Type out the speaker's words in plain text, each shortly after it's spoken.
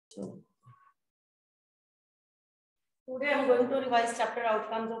So today I'm going to revise chapter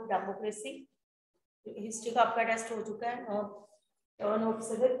outcomes of democracy. History का आपका test हो चुका है और turn off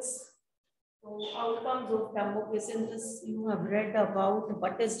civics. So outcomes of democracy, in this you have read about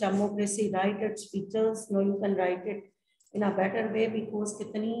what is democracy, write its features. Now you can write it in a better way because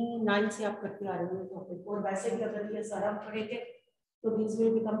कितनी nine से आप करते आ रहे हो टॉपिक, और वैसे भी अगर ये सारा पढ़ेंगे तो these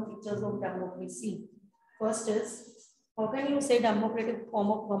will become features of democracy. First is, how can you say democratic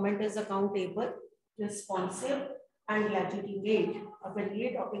form of government is accountable, responsive and legitimate? अगर ये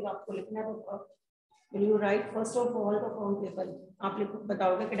टॉपिक आपको लिखना है तो will you write first of all the accountable? आप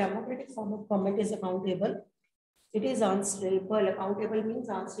बताओगे कि democratic form of government is accountable. It is answerable. Accountable means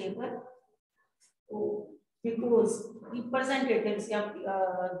answerable. So because representatives या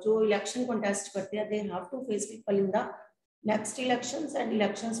जो election contest करते हैं, they have to face people in the next elections and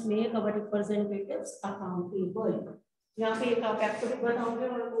elections make our representatives accountable. यहाँ पे एक आप act बताओगे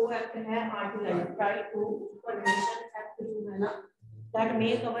और वो एक्ट है article right to permission act जो है ना, that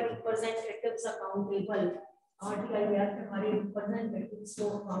make our representatives accountable. Article Act हमारे representatives को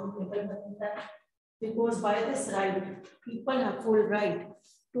accountable बनाता है, because by this right people have full right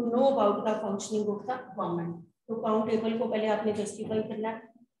to know about the functioning of the government. तो accountable को पहले आपने justify करना है.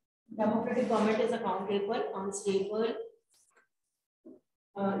 Democratic government is accountable, unstable.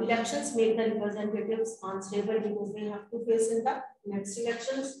 Elections make the representatives unstable because they have to face in the next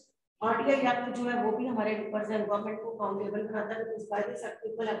elections. Article act जो है वो भी हमारे रिप्रेजेंट गवर्नमेंट को अकाउंटेबल बनाता है, because by this act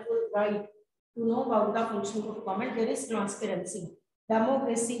people have full right to know about the functioning of government. There is transparency.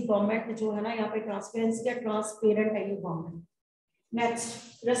 Democracy government जो है ना, यहाँ पे ट्रांसपेरेंसी है, ट्रांसपेरेंट है ये गवर्नमेंट.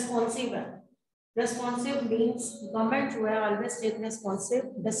 नेक्स्ट रिस्पॉन्सिव है. रिस्पॉन्सिव मीन्स गवर्नमेंट जो है always take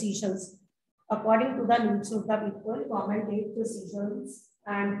responsive decisions according to the needs of the people. Government take decisions,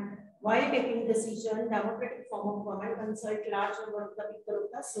 and while taking decision, democratic form of government consult large number of the people of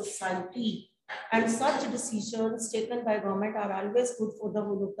the society, and such decisions taken by government are always good for the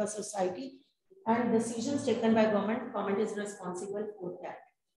whole of the society, and decisions taken by government is responsible for that.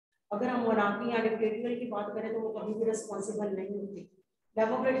 अगर हम monarchy या dictatorship की बात करें तो वो कभी भी responsible नहीं होते.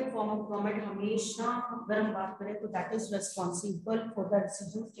 डेमोक्रेटिक फॉर्म ऑफ गवर्नमेंट हमेशा अगर हम बात करें तो that is responsible for the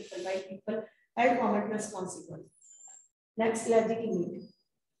decisions taken by people and government responsible. Next, legitimate.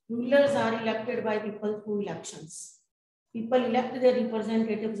 Rulers are elected by people through elections. People elect their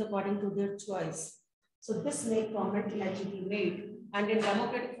representatives according to their choice. So this makes government legitimate. And in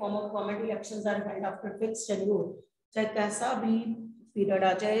democratic form of government, elections are held after fixed tenure. चाहे कैसा भी period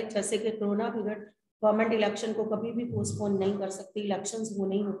आ जाए, जैसे कि corona period, government election को कभी भी postpone नहीं कर सकती, इलेक्शंस वो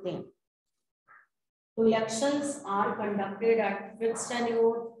नहीं होते हैं. तो elections are conducted at fixed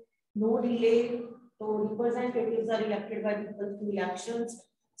tenure, no delay. तो representatives are elected by people through elections.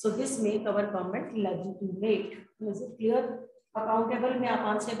 So this make our government legitimate. Is it clear? Accountable में आप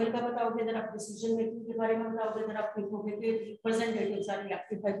अनस्टेबल का बताओगे, इधर आप डिसीजन मेकिंग के बारे में बताओगे, इधर आप लिखोगे कि representatives are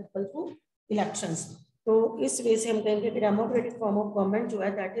elected by people through elections. तो इस वे से हम कहेंगे कि डेमोक्रेटिक फॉर्म ऑफ गवर्नमेंट जो है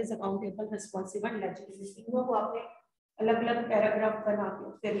that is accountable, responsive and legitimate. तीनों को आपने अलग अलग पैराग्राफ बना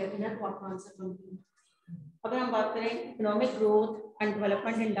के फिर लिखना है तो आपका आंसर कंप्लीट. अगर हम बात करें economic growth and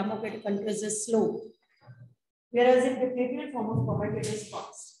development in democratic countries is slow, whereas in dictatorial form of government it is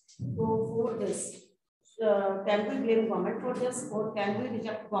fast. So for this, can we blame government for this or can we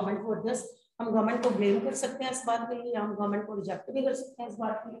reject government for this? हम government को blame कर सकते हैं इस बात के लिए, हम गवर्नमेंट को रिजेक्ट भी कर सकते हैं इस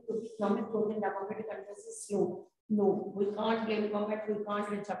बात के लिए, क्योंकि economic growth in democratic countries is slow. No, we can't blame government, we can't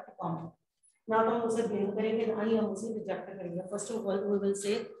reject government. ना तो हम उसे ब्लेम करेंगे ना ही हम उसे रिजेक्ट करेंगे. First of all we will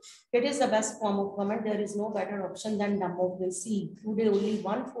say it is the best form of government. There is no better option then democracy. Today only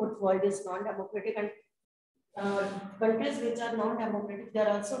 1/4 world is non democratic, and countries which are non democratic they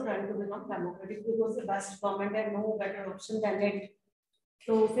are also trying to become democratic because the best government and no better option than it.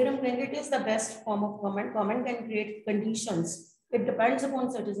 So फिर हम कहेंगे it is the best form of government. Government can create conditions. It depends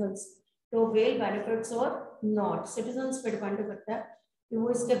upon citizens to avail benefits or not. Citizens पे depend करता है कि वो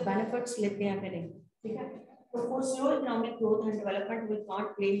इसके benefits लेते हैं कि नहीं. ठीक है? तो for slow economic growth and development we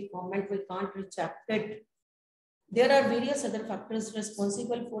can't blame government, we can't reject it. There are various other factors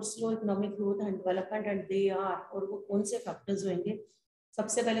responsible for slow economic growth and development, and they are, और वो कौन से factors होंगे?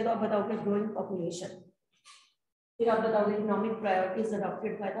 सबसे पहले तो आप बताओगे growing population. फिर आप बताओगे economic priorities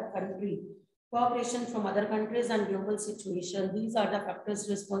adopted by the country, cooperation from other countries and global situation. These are the factors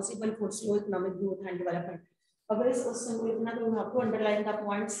responsible for slow economic growth and development. अगर इस क्वेश्चन को लिखना तो आपको underline the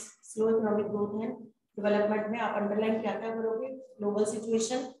points. Slow economic growth and development में आप underline क्या क्या करोगे? Global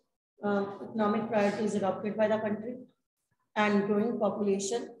situation, economic priorities adopted by the country, and growing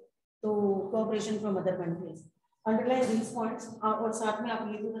population, तो cooperation from other countries. Underline these points. और साथ में आप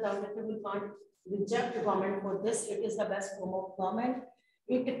ये भी बताओगे कि we can't reject government for this. It is the best form of government.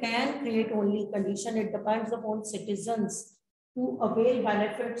 It can create only condition. It depends upon citizens to avail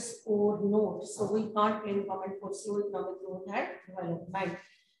benefits or not. So we can't blame government for slow economic growth and development.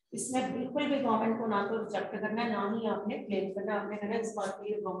 इसमें बिल्कुल भी government को ना तो reject करना है, ना ही आपने ब्लेम करना। आपने कहना इस बात के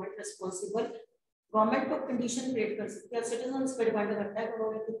लिए गवर्नमेंट रिस्पॉन्सिबल। गवर्नमेंट तो कंडीशन क्रिएट कर सकती है, सिटीजंस पर डिपेंड करता है कि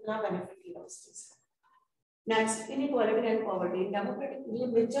उन्होंने कितना बेनिफिट लिया उस चीज का। Next, inequality and poverty. Democratic, ये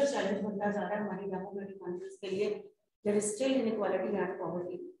मेजर चैलेंज बनता जा रहा है हमारी डेमोक्रेटिक कंट्रीज के लिए। There is still inequality and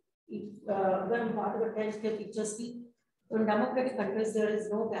poverty. अगर हम बात करते हैं इसके फीचर्स की, तो in democratic countries there is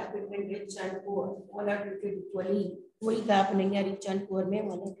no gap between rich and poor, all are treated equally. कोई gap नहीं है rich and poor में,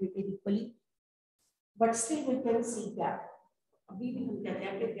 all are treated equally, but still we can see gap. अभी भी हम कहते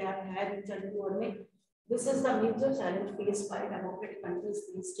हैं कि gap है rich and poor में। This is the major challenge faced by democratic countries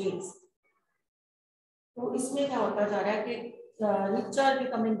these days. तो इसमें क्या होता जा रहा है कि rich are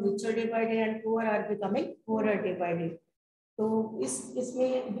becoming richer day by day and poor are becoming poorer day by day. तो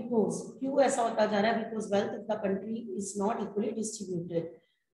इसमें बिकॉज क्यों ऐसा होता जा रहा है? Because wealth of the country is not equally distributed.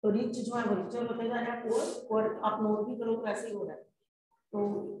 तो रिच जो है वो रिचर होते जा रहा है, पोर और आप नोट भी करो तो ऐसे ही हो रहा है। तो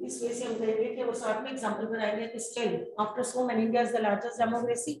इस वजह से हम कहेंगे कि वो साथ में एग्जांपल बनाएंगे कि still after so many India is the largest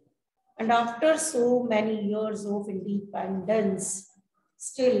democracy and after so many years of independence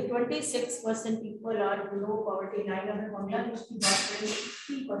still 26% people are below poverty line. अगर बांग्लादेश की बात करें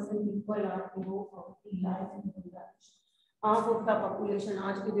 50% people are below poverty line in Bangladesh. Half of the population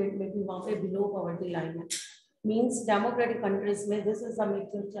आज की date में भी वहाँ पे बिलो पॉवर्टी लाइन है। मींस डेमोक्रेटिक कंट्रीज में this is the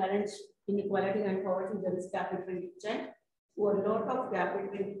major challenge, inequality and poverty. There is gap between rich and poor, lot of gap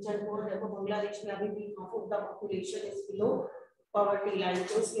between rich and poor. देखो बांग्लादेश में अभी भी half of the population is below poverty line.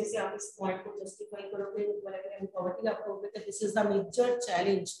 तो इसमें से आप इस पॉइंट को जस्टिफाई करोगे इनइक्वालिटी एंड पॉवर्टी, आप कहोगे कि this is the major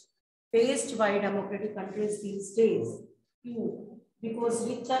challenge faced by democratic countries these days. क्यों? Because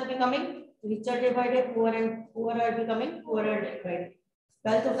rich are becoming richer day by day, poor are becoming poorer day by day.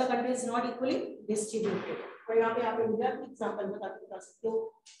 Wealth of the country is not equally distributed. और यहाँ पे आप India की example बता सकते हो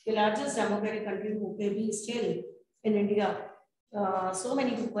कि लार्जेस्ट डेमोक्रेटिक कंट्री होके भी still in India so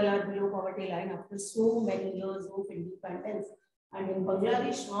many people are below poverty line after so many years of independence, and in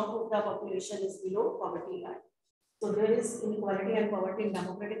Bangladesh half of the population is below poverty line. So there is inequality and poverty in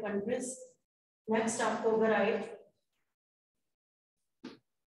democratic countries. Next, आपको अगर आए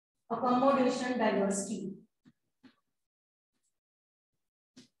accommodation diversity.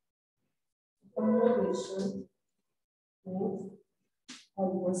 Accommodation of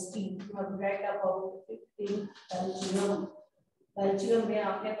diversity. You have read about it in Belgium. Belgium में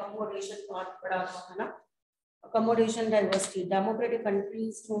आपने accommodation part पढ़ा था, है ना? Accommodation diversity. Democratic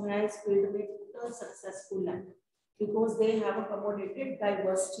countries जो हैं इस field में total successful हैं because they have accommodated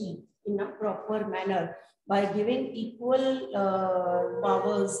diversity in a proper manner. By giving equal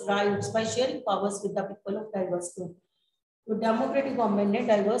powers, rights, by sharing powers with the people of diverse group. तो डेमोक्रेटिक गवर्नमेंट ने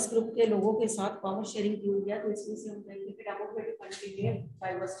diverse group के लोगों के साथ पावर शेयरिंग की हुई है, तो इसमें से हम कहेंगे कि डेमोक्रेटिक कंट्री ने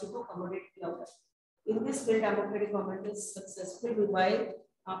डाइवर्सिटी को अकोमोडेट किया हुआ है। In this field democratic government is successful bye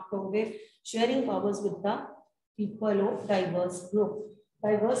आप कहोगे sharing powers with the people of diverse group.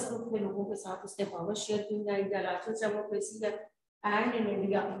 Diverse group के लोगों के साथ उसने पावर शेयर की है। इंडिया लार्जेस्ट डेमोक्रेसी है and in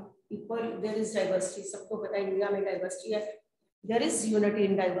India people there is diversity. सबको पता है इंडिया में डाइवर्सिटी है। there is unity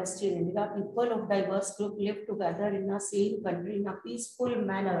in diversity in India. People of diverse group live together in a same country in a peaceful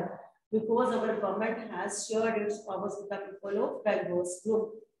manner because our government has shared its powers with the people of diverse group.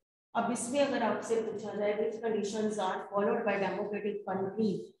 अब इसमें अगर आपसे पूछा जाए which conditions are followed by democratic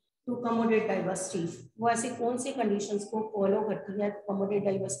country to accommodate diversity, वो ऐसी कौन सी conditions को follow करती है to accommodate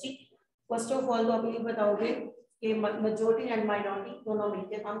diversity? First of all, तो आप ये बताओगे कि मेजॉरिटी एंड माइनॉरिटी दोनों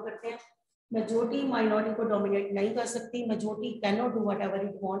मिलकर काम करते हैं। मेजॉरिटी माइनॉरिटी को डोमिनेट नहीं कर सकती। Majority can not do whatever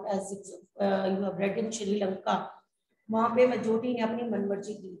it want, as you have read इन श्रीलंका। वहां पे मेजॉरिटी ने अपनी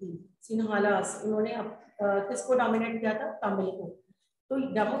मनमर्जी की थी। सिन्हालास उन्होंने किसको डोमिनेट किया था? तमिल को। तो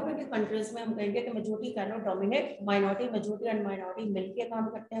डेमोक्रेटिक कंट्रीज में हम कहेंगे कि majority can not dominate minority. Majority and minority मिलकर काम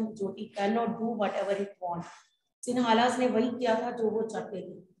करते हैं। Majority can not do whatever it want. Sinhalese ने वही किया था जो वो चाहते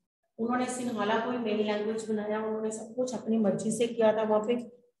थे। उन्होंने सिन्हाला को मेन लैंग्वेज बनाया, उन्होंने सब कुछ अपनी मर्जी से किया था वहां पे।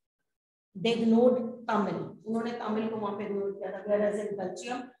 दे इग्नोर्ड तमिल, उन्होंने तमिल को वहां पे इग्नोर किया था। वेयरएज इन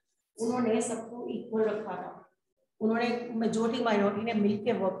बेल्जियम उन्होंने सबको इक्वल रखा था। उन्होंने मेजॉरिटी माइनॉरिटी ने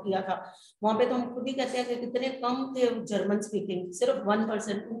मिलकर वर्क किया था वहां पे। तो हम खुद ही कहते हैं कि कितने कम थे जर्मन स्पीकिंग, सिर्फ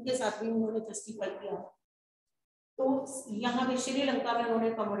 1%, उनके साथ भी उन्होंने जस्टिफाई किया। तो यहाँ पे श्रीलंका में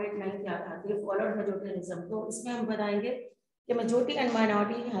उन्होंने अकोमोडेट नहीं किया था, दे फॉलोड मेजॉरिटरिज्म। तो इसमें हम बताएंगे कि majority and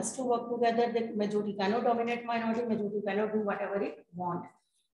minority has to work together. The majority cannot dominate minority. Majority cannot do whatever it want.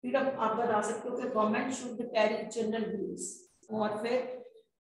 फिर अब आप बता सकते हो कि government should carry general views, और फिर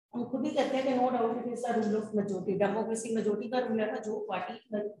हम खुद ही कहते हैं कि no doubt it is the rule of majority. Democracy majority का रूल है ना, जो पार्टी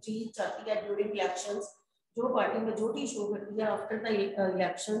जीत जाती है ड्यूरिंग इलेक्शंस, जो पार्टी मेजोरिटी शो करती है after the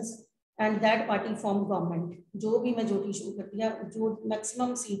elections and that party form government, जो भी मेजोरिटी शो करती है, जो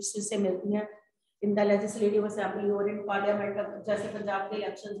मैक्सिमम सीट्स जिससे मिलती हैं इन द लेजिस्लेटिव असेंबली और इन पार्लियामेंट। जैसे पंजाब के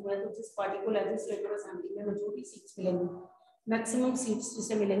इलेक्शंस हुए तो जिस पार्टी को लेजिस्लेटिव असेंबली में मेजोरिटी सीट्स मिलेंगी, मैक्सिमम सीट्स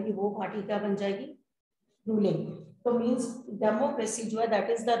जिसे मिलेंगी, वो पार्टी क्या बन जाएगी, रूलिंग। तो मींस डेमोक्रेसी जो है that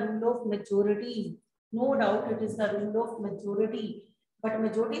is the rule of majority, no doubt it is the rule of majority, but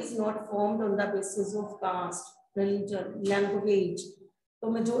majority is not formed on the basis of cast, religion, language. तो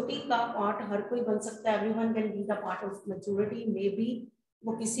मेजोरिटी का part हर कोई बन सकता है, everyone can be the part of majority, may be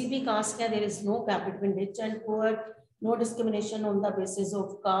वो किसी भी cast का, there is no gap between rich and poor, no discrimination on the basis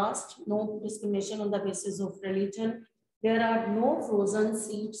of caste, no discrimination on the basis of religion. There are no frozen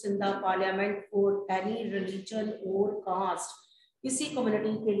seats in the parliament for any religion or caste. किसी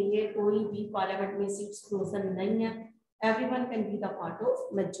community के लिए कोई भी parliament में seats frozen नहीं है, everyone can be the part of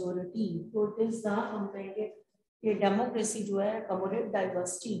majority. तो this the हम कहेंगे कि डेमोक्रेसी जो है अकोमोडेट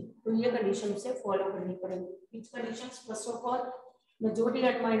डाइवर्सिटी, तो ये कंडीशन से फॉलो करनी पड़ेगी। which conditions? First of all, majority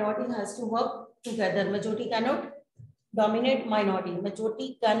and minority has to work together. Majority cannot dominate minority. Majority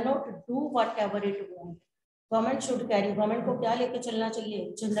cannot do whatever it wants. Government should carry, government को क्या लेके चलना चाहिए,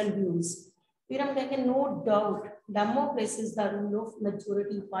 जनरल व्यूज। फिर हम कहेंगे no doubt democracy is the rule of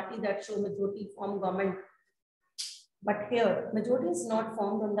majority, party that show majority form government, but here majority is not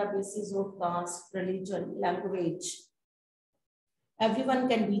formed on the basis of cast, religion, language. Everyone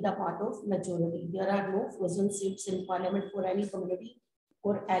can be the part of majority. There are no frozen seats in parliament for any community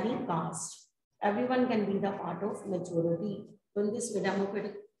or any caste. Everyone can be the part of majority. So in this way,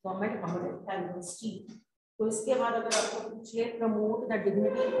 democratic government accommodates diversity. तो इसके बाद अगर आपको पूछे promote the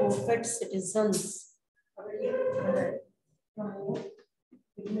dignity of its citizens, अगर ये promote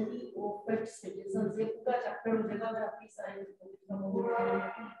dignity of its citizens, ये पूरा चैप्टर हो जाएगा अगर आपकी साइंस प्रमोट,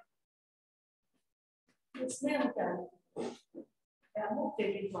 इसमें हम क्या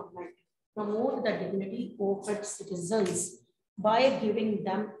democratic government promote the dignity of its citizens by giving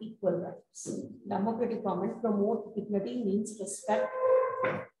them equal rights. Democratic government promote dignity means respect,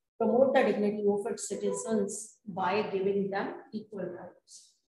 promote the dignity of its citizens by giving them equal rights.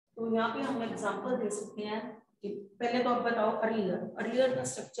 तो यहाँ पे हम example दे सकते हैं कि पहले तो आप बताओ earlier the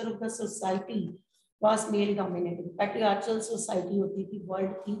structure of the society was male dominated. Patriarchal society होती थी,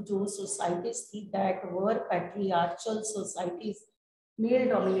 वर्ल्ड की जो सोसाइटीज थी that were patriarchal societies, male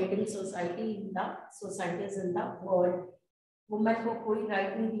dominating society in the societies in the world. Women को कोई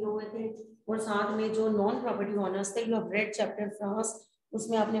राइट नहीं दिए हुए थे, और साथ में जो नॉन प्रॉपर्टी ऑनर्स थे, you have read chapter France,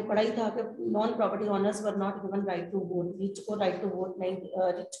 उसमें आपने पढ़ा ही था कि non property honours were not given right to vote. Rich को राइट टू वोट नहीं,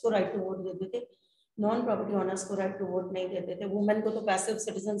 रिच को राइट टू वोट देते थे, नॉन प्रॉपर्टी ऑनर्स को राइट टू वोट नहीं देते थे। वुमेन को तो पैसिव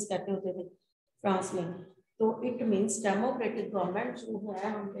सिटीजन्स कहते होते थे फ्रांस में। तो इट मींस डेमोक्रेटिक गवर्नमेंट जो है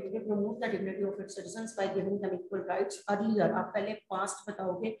हम कहेंगे promote the dignity of its citizens by giving them equal rights. Earlier आप पहले पास्ट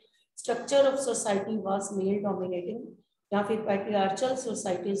बताओगे, structure of society was male dominating, या फिर पैट्रियार्चल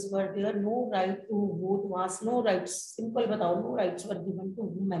societies were there, no right to vote was, no rights, simple बताओ, no rights were given to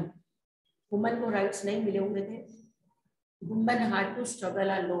women. Women को rights नहीं मिले हुए थे, women had to struggle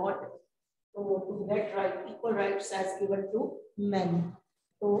a lot to get right equal rights as given to men.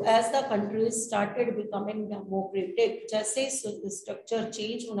 So as the countries started becoming democratic, जैसे structure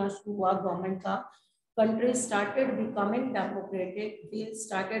change होना शुरू हुआ government का, countries started becoming democratic, they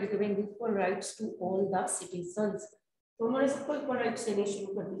started giving equal rights to all the citizens. तो उन्होंने सबको equal rights देने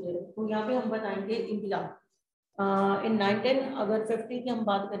शुरू कर दिए। तो यहाँ पे हम बताएंगे इंडिया इन 1950 की हम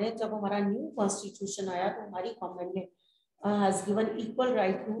बात करें, जब हमारा न्यू कॉन्स्टिट्यूशन आया तो हमारी गवर्नमेंट ने has given equal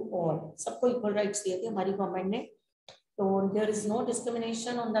right to all, सबको equal rights दिए थे हमारी गवर्नमेंट ने। तो there is no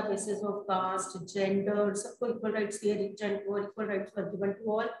discrimination on the basis of caste, gender, सबको equal rights दिए, rich and poor, equal rights were given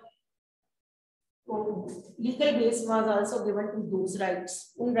to all. तो legal base was also given to those rights,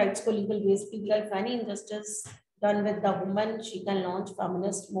 उन rights को legal base पे दिया। If any injustice done with the woman, she can launch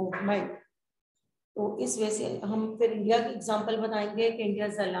feminist movement. तो इस वजह से हम फिर इंडिया की एग्जांपल बताएंगे कि India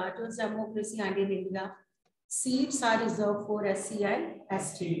is the largest democracy and in India seats are reserved for SC and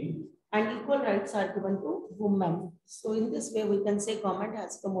ST and equal rights are given to women. So in this way we can say government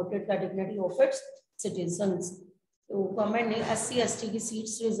has promoted the dignity of its citizens. तो government ने SC ST की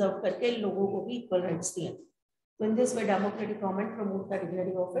seats reserve करके लोगों को भी equal rights दिए। So in this way democratic government promote the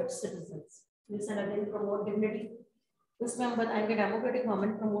dignity of its citizens. Listen again, promote dignity. इसमें हम बताएंगे democratic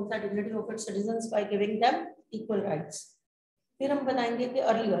government promote the dignity of its citizens by giving them equal rights. फिर हम बताएंगे कि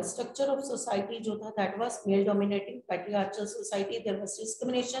earlier structure of society जो था that was male dominating, पैट्रियार्चल society, there was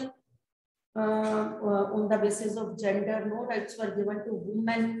discrimination on the basis of gender, no rights were given to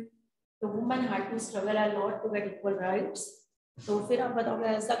women, तो women had to struggle a lot to get equal rights. तो फिर आप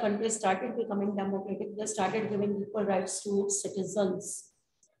बताओगे as the country started becoming democratic, they started giving equal rights to its citizens.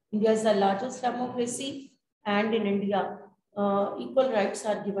 India is the largest democracy, and in India, equal rights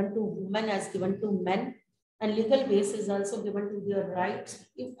are given to women as given to men, and legal base is also given to their rights.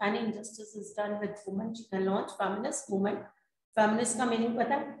 If any injustice is done with women, she can launch feminist movement. Feminist का meaning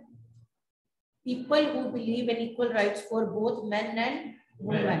पता है? People who believe in equal rights for both men and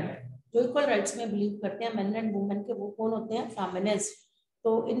women. जो equal rights में believe करते हैं men and women के, वो कौन होते हैं? Feminist.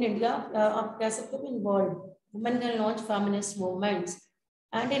 तो in India आप कह सकते हो in world women can launch feminist movements,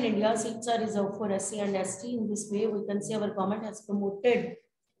 and in India seats are reserved for SC and ST. In this way we can say our government has promoted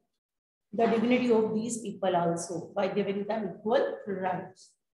the dignity of these people also by giving them equal rights.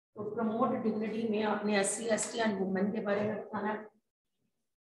 तो promote dignity में आपने SC ST and women के बारे में बताना है.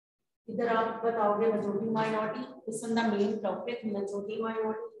 इधर आप बताओगे majority minority, this is the main topic majority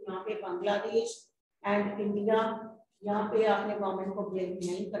minority. यहाँ पे बांग्लादेश एंड इंडिया, यहाँ पे आपने गवर्नमेंट को ब्लेम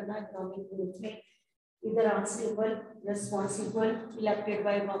नहीं करना इकोनॉमिक ग्रोथ में. इधर answerable, responsible, elected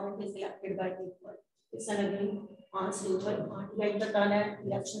by government is elected by people. इस अगेन आंसरेबल पार्टी बताना है,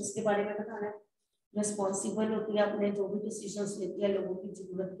 इलेक्शंस के बारे में बताना है. रिस्पांसिबल होती है अपने जो भी डिसीजंस लेती है लोगों की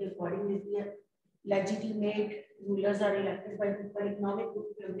जरूरत के अकॉर्डिंग लेती है. Legitimate, rulers are elected by people. Economic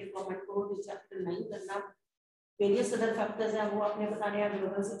growth पे हमने गवर्नमेंट को डिस्ट्रैक्ट नहीं करना. वेरियस अदर फैक्टर्स हैं वो आपने बताने हैं.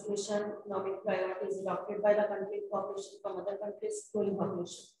 Global situation, economic priorities adopted by the country, cooperation from other countries, growing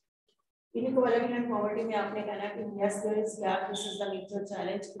population. Inequality and poverty में आपने कहना है कि yes there is gap, this is the major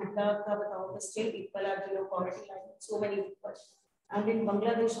challenge. India का बताओ still people are below poverty line, so many people, and in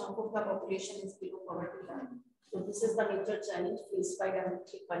Bangladesh half of the population is below poverty line. So this is the major challenge faced by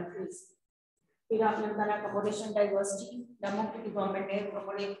democratic countries. फिर आपने बताना accommodation diversity. Democratic government है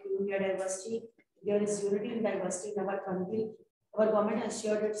accommodate India diversity. There is unity in diversity in our country. Our government has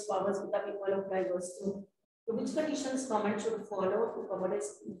shared its powers with the people of diversity. So which conditions government should follow to accommodate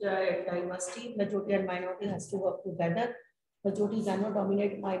diversity? Majority and minority has to work together. Majority cannot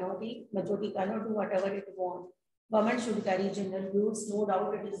dominate minority. Majority cannot do whatever it wants. Government should carry general views. No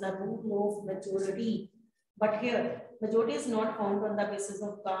doubt it is the rule of majority. But here, majority is not found on the basis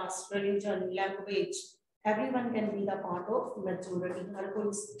of caste, religion, language. Everyone can be the part of majority. हर कोई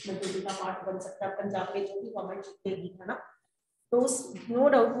majority का part बन सकता है. पंजाब में जो भी government जीतेगी है ना, तो नो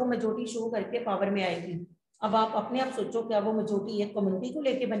डाउट वो मेजोरिटी शो करके पावर में आएगी. अब आप अपने आप सोचो क्या वो मेजोरिटी एक कम्युनिटी को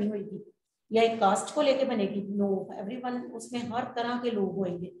लेके बनी होगी या एक कास्ट को लेके बनेगी? नो, एवरीवन, उसमें हर तरह के लोग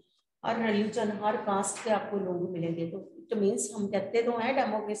होंगे, हर रिलीजन, हर कास्ट के आपको लोग मिलेंगे. तो इट मीन्स हम कहते तो हैं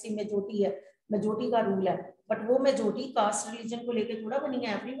डेमोक्रेसी मेजोरिटी है, मेजोरिटी का रूल है, बट वो मेजोरिटी कास्ट रिलीजन को लेके थोड़ा बनी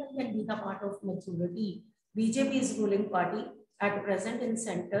है. Everyone can be the part of majority. BJP is ruling party at present in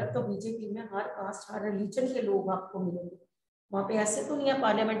centre. तो बीजेपी में हर कास्ट, हर रिलीजन के लोग आपको मिलेंगे. वहाँ पे ऐसे तो नहीं है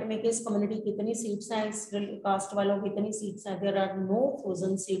पार्लियामेंट में कि इस कम्युनिटी की कितनी सीट्स हैं, इस कास्ट वालों की कितनी सीट्स हैं. There are no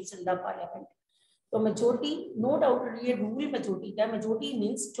frozen seats in the parliament. तो मेजोरिटी, नो डाउट ये रूल मेजोरिटी का है. मेजोरिटी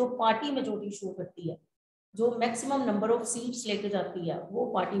मीन्स जो पार्टी मेजोरिटी शो करती है, जो मैक्सिमम नंबर ऑफ सीट्स लेके जाती है, वो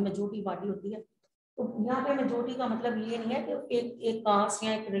पार्टी मेजोरिटी पार्टी होती है. तो यहाँ पे मेजोरिटी का मतलब ये नहीं है कि एक कास्ट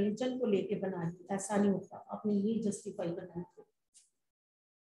या एक रिलीजन को लेके बना है, ऐसा नहीं होता. आपने ये जस्टिफाई करना है.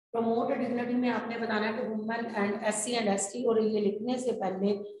 प्रमोट डिग्निटी में आपने बताना है कि women and SC and ST, और ये लिखने से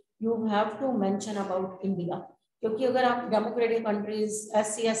पहले you have to mention about India, क्योंकि अगर आप डेमोक्रेटिक कंट्रीज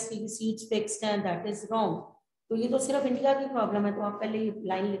SC ST की सीट्स फिक्स्ड हैं, दैट इज रॉन्ग. तो ये तो सिर्फ इंडिया की प्रॉब्लम है. तो आप पहले ये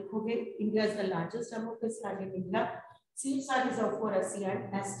लाइन लिखोगे, India is the largest democracy and in India seats are reserved for SC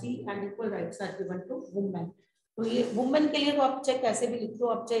and ST and equal rights are given to women. तो ये वुमेन के लिए तो आप चाहे कैसे भी लिख दो,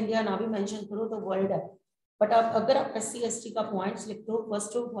 आप चाहे इंडिया ना भी मेंशन करो तो वर्ल्ड है. बट आप अगर आप SC ST का पॉइंट्स लिखते हो,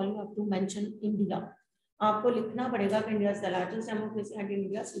 first of all you have to mention India. आपको लिखना पड़ेगा कि India is the largest democracy and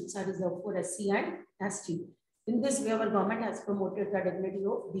India seats are reserved for SC and ST. In this way, our government has promoted the dignity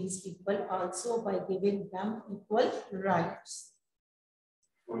of these people also by giving them equal rights.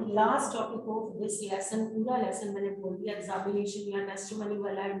 Last topic of this lesson, पूरा lesson मैंने बोल दिया, examination या testimony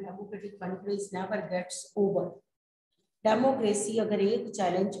वाला in democratic countries never gets over. Democracy अगर एक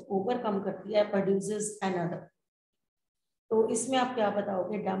challenge overcome करती है, प्रोड्यूसेस अनदर. तो इसमें आप क्या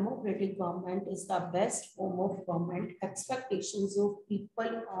बताओगे? Democratic government is the best form of government. Expectations of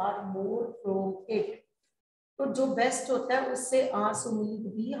people are more from it. तो जो बेस्ट होता है उससे आस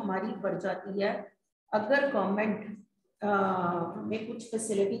उम्मीद भी हमारी बढ़ जाती है. अगर गवर्नमेंट में कुछ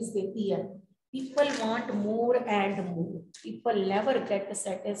फैसिलिटीज देती है, people want more and more. People never get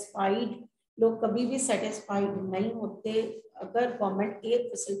satisfied. लोग कभी भी सेटिस्फाइड नहीं होते. अगर गवर्नमेंट एक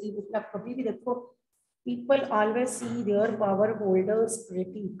फैसिलिटी देती है, आप कभी भी देखो, people always see their power holders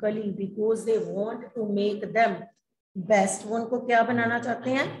critically because they want to make them best. वो उनको क्या बनाना चाहते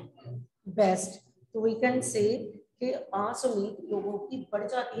हैं? बेस्ट, तो वी कैन से कि आस उम्मीद लोगों की बढ़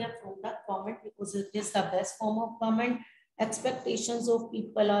जाती है from the government because it is the best form of government. Expectations of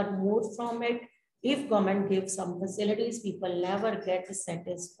people are more from it. If government gives some facilities, people never get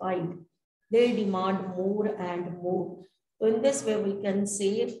satisfied. They demand more and more. So in this way, we can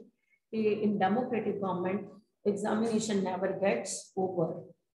say in democratic government, examination never gets over.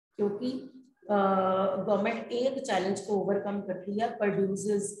 क्योंकि government एक challenge को overcome करती है,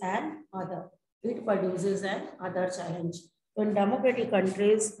 produces N other, it produces N other challenge. तो in democratic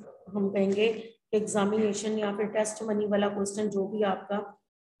countries हम कहेंगे examination या फिर टेस्ट मनी वाला क्वेश्चन जो भी आपका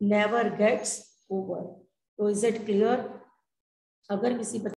नेवर गेट्स ओवर. तो इज इट क्लियर? अगर किसी